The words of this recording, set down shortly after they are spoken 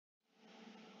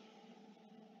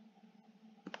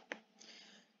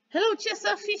Hello, chess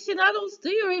aficionados. Do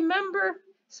you remember,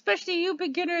 especially you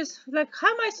beginners, like how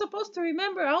am I supposed to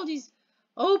remember all these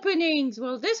openings?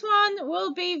 Well, this one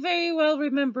will be very well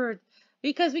remembered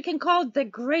because we can call it the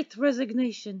Great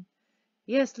Resignation.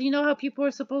 Yes, you know how people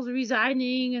are supposed to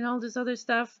resigning and all this other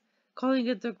stuff, calling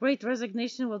it the Great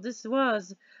Resignation. Well, this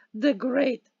was the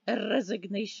Great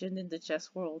Resignation in the chess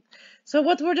world. So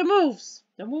what were the moves?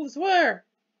 The moves were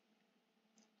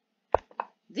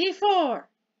d4,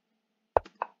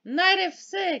 knight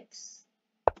f6,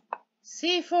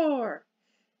 c4.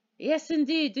 Yes,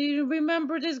 indeed. Do you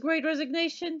remember this Great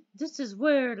Resignation? This is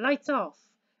where lights off.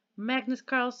 Magnus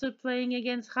Carlsen playing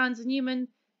against Hans Niemann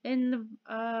and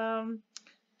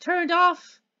turned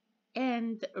off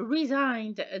and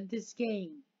resigned this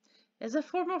game as a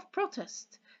form of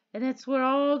protest. And that's where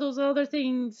all those other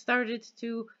things started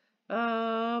to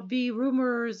be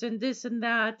rumors and this and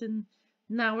that. And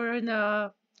now we're in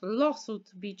a lawsuit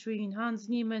between Hans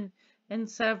Niemann and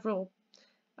several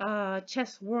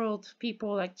chess world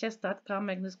people like chess.com,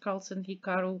 Magnus Carlsen,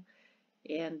 Hikaru,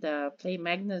 and Play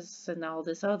Magnus and all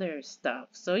this other stuff.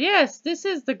 So yes, this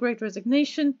is the Great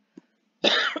Resignation.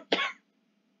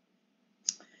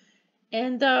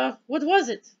 And what was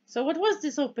it? So what was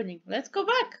this opening? Let's go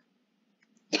back.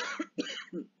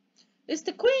 It's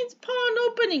the Queen's Pawn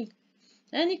opening.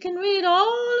 And you can read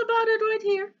all about it right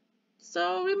here.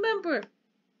 So remember,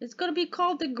 it's going to be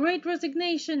called the Great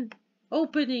Resignation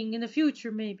opening in the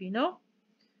future, maybe, no?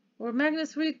 Or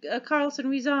Magnus Carlsen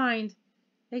resigned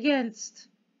against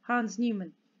Hans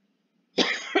Niemann.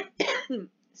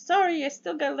 Sorry, I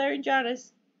still got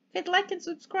laryngitis. Hit like and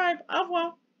subscribe. Au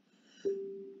revoir.